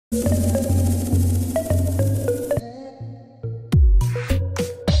What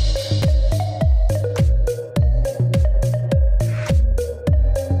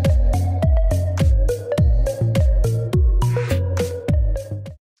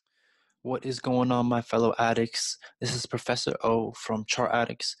is going on, my fellow addicts? This is Professor O from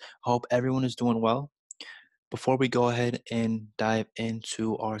ChartAddicts. I hope everyone is doing well. Before we go ahead and dive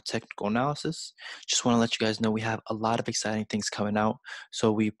into our technical analysis, just want to let you guys know we have a lot of exciting things coming out.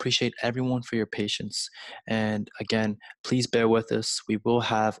 So we appreciate everyone for your patience. And again, please bear with us. We will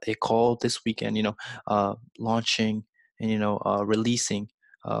have a call this weekend, launching and, releasing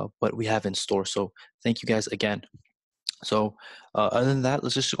what we have in store. So thank you guys again. So other than that,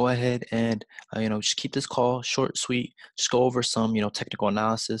 let's just go ahead and just keep this call short, sweet. Just go over some technical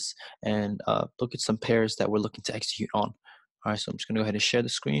analysis and look at some pairs that we're looking to execute on. All right, so I'm just going to go ahead and share the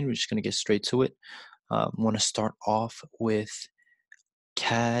screen. We're just going to get straight to it. I want to start off with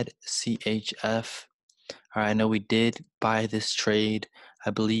CAD CHF. All right, I know we did buy this trade,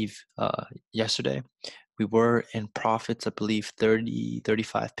 I believe, yesterday. We were in profits, I believe 30,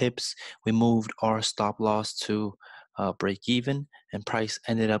 35 pips. We moved our stop loss to break even, and price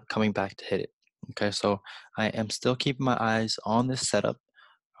ended up coming back to hit it. Okay, so I am still keeping my eyes on this setup.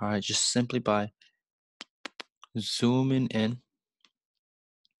 All right, just simply by zooming in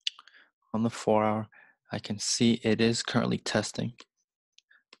on the 4-hour, I can see it is currently testing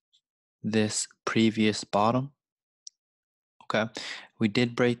this previous bottom. Okay, we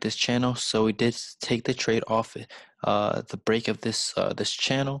did break this channel, so we did take the trade off the break of this this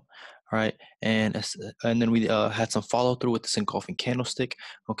channel. All right, and then we had some follow through with this engulfing candlestick.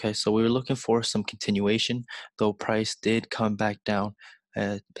 Okay, so we were looking for some continuation, though price did come back down,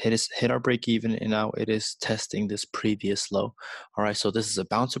 hit our break even, and now it is testing this previous low. All right, so this is a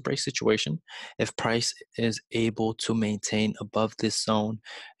bounce or break situation. If price is able to maintain above this zone,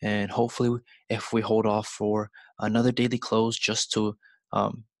 and hopefully if we hold off for another daily close just to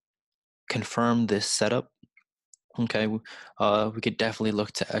confirm this setup, okay, we could definitely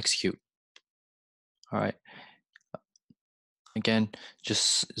look to execute. All right. Again,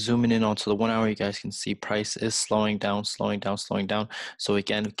 just zooming in onto the 1-hour, you guys can see price is slowing down, slowing down, slowing down. So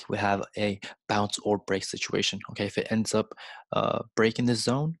again, we have a bounce or break situation. Okay, if it ends up breaking this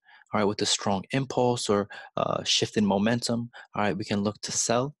zone, all right, with a strong impulse or shift in momentum, all right, we can look to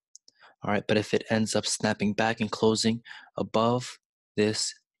sell. All right, but if it ends up snapping back and closing above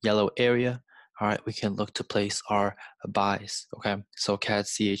this yellow area, all right, we can look to place our buys. Okay, so CAD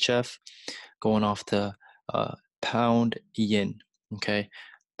CHF going off the pound yen. Okay,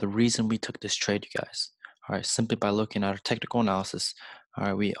 the reason we took this trade, you guys, all right, simply by looking at our technical analysis. All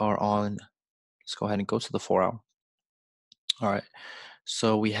right, we are on, let's go ahead and go to the 4-hour. All right,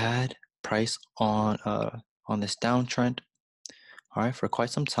 so we had price on this downtrend, all right, for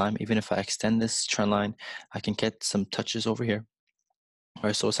quite some time. Even if I extend this trend line, I can get some touches over here. All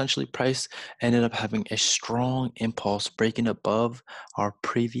right, so essentially price ended up having a strong impulse breaking above our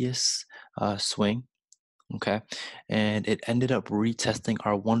previous swing. Okay, and it ended up retesting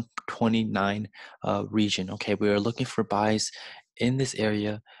our 129 region. Okay, we were looking for buys in this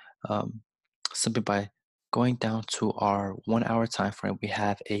area, simply by going down to our 1-hour time frame. We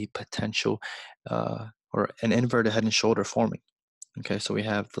have a potential or an inverted head and shoulder forming. Okay, so we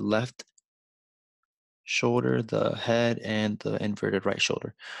have the left shoulder, the head, and the inverted right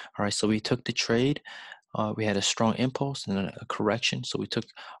shoulder. All right, so we took the trade. We had a strong impulse and a correction, so we took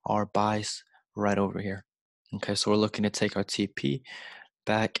our buys right over here. Okay, so we're looking to take our TP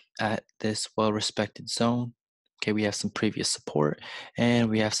back at this well-respected zone. Okay, we have some previous support, and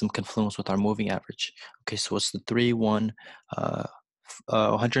we have some confluence with our moving average. Okay, so it's the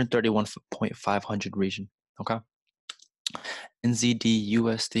 131.500 region. Okay, NZD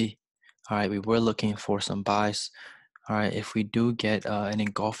USD. All right, we were looking for some buys. All right, if we do get an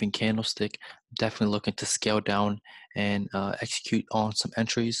engulfing candlestick, definitely looking to scale down and execute on some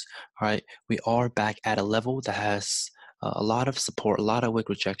entries. All right, we are back at a level that has a lot of support, a lot of wick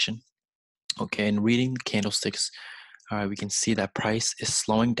rejection. Okay, and reading the candlesticks, all right, we can see that price is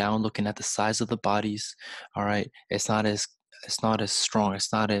slowing down. Looking at the size of the bodies, all right, it's not as strong,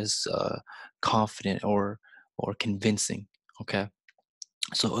 it's not as confident or convincing. Okay.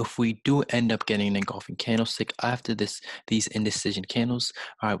 So if we do end up getting an engulfing candlestick after these indecision candles,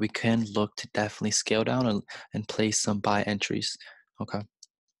 all right, we can look to definitely scale down and place some buy entries. Okay.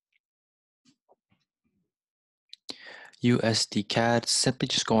 USD CAD, simply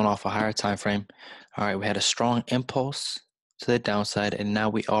just going off a higher time frame. All right, we had a strong impulse, to the downside, and now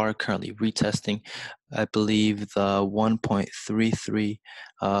we are currently retesting, I believe, the 1.33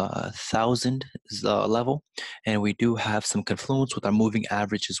 thousand level, and we do have some confluence with our moving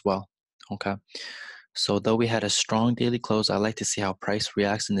average as well. Okay, so though we had a strong daily close, I like to see how price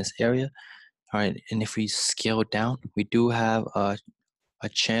reacts in this area. All right, and if we scale down, we do have a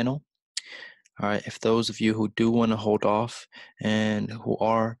channel. All right, if those of you who do want to hold off and who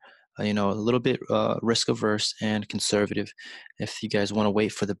are, a little bit risk averse and conservative, if you guys want to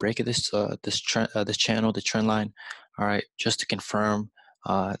wait for the break of this channel, the trend line, all right, just to confirm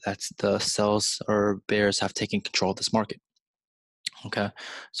that's the sells or bears have taken control of this market. Okay,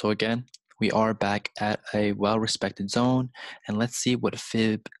 so again, we are back at a well-respected zone, and let's see what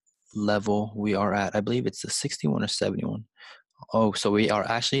fib level we are at. I believe it's the 61 or 71. Oh, so we are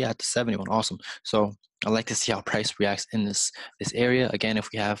actually at the 71. Awesome. So I like to see how price reacts in this area. Again, if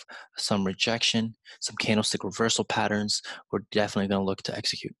we have some rejection, some candlestick reversal patterns, we're definitely going to look to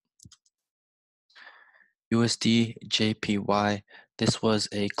execute. USD JPY. This was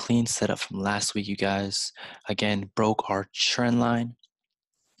a clean setup from last week, you guys. Again, broke our trend line.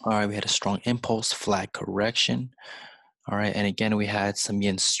 All right, we had a strong impulse, flat correction. All right, and again, we had some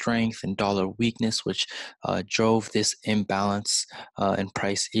yen strength and dollar weakness, which drove this imbalance in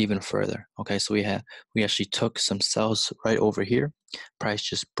price even further. Okay, so we actually took some sells right over here. Price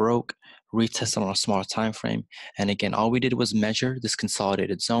just broke, retested on a smaller time frame, and again, all we did was measure this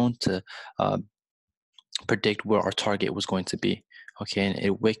consolidated zone to predict where our target was going to be. Okay, and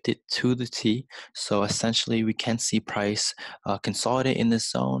it wicked it to the T. So essentially, we can see price consolidate in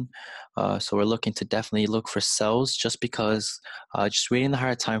this zone. So we're looking to definitely look for sells, just because just reading the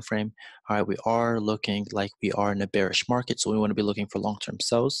higher time frame. All right, we are looking like we are in a bearish market, so we want to be looking for long-term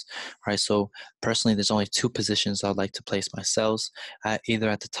sells. All right, so personally, there's only two positions I'd like to place my sells at, either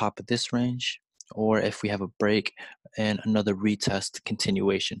at the top of this range, or if we have a break and another retest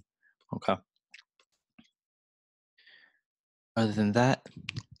continuation. Okay. Other than that,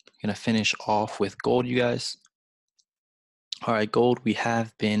 I'm gonna finish off with gold, you guys. All right, gold, we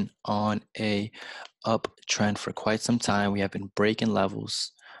have been on a uptrend for quite some time. We have been breaking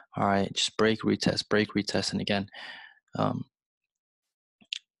levels. All right, just break, retest, and again, go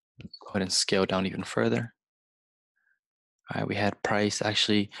ahead and scale down even further. All right, we had price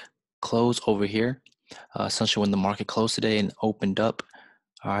actually close over here, essentially when the market closed today and opened up.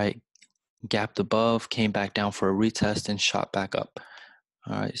 All right, gapped above, came back down for a retest and shot back up.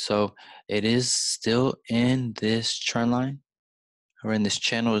 All right, so it is still in this trend line, or in this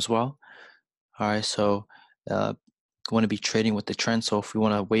channel as well. All right, so we want to be trading with the trend. So if we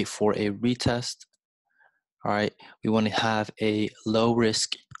want to wait for a retest, all right, we want to have a low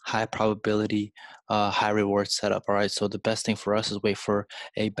risk, high probability, high reward setup. All right, so the best thing for us is wait for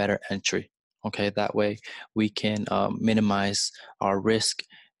a better entry. Okay, that way we can minimize our risk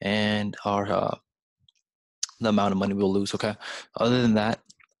and our the amount of money we'll lose. Okay, other than that,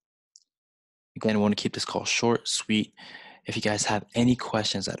 again, I want to keep this call short, sweet. If you guys have any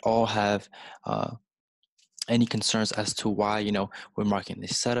questions at all, have any concerns as to why we're marking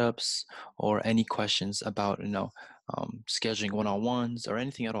these setups, or any questions about scheduling one-on-ones or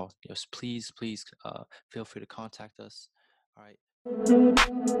anything at all, just please feel free to contact us. All right.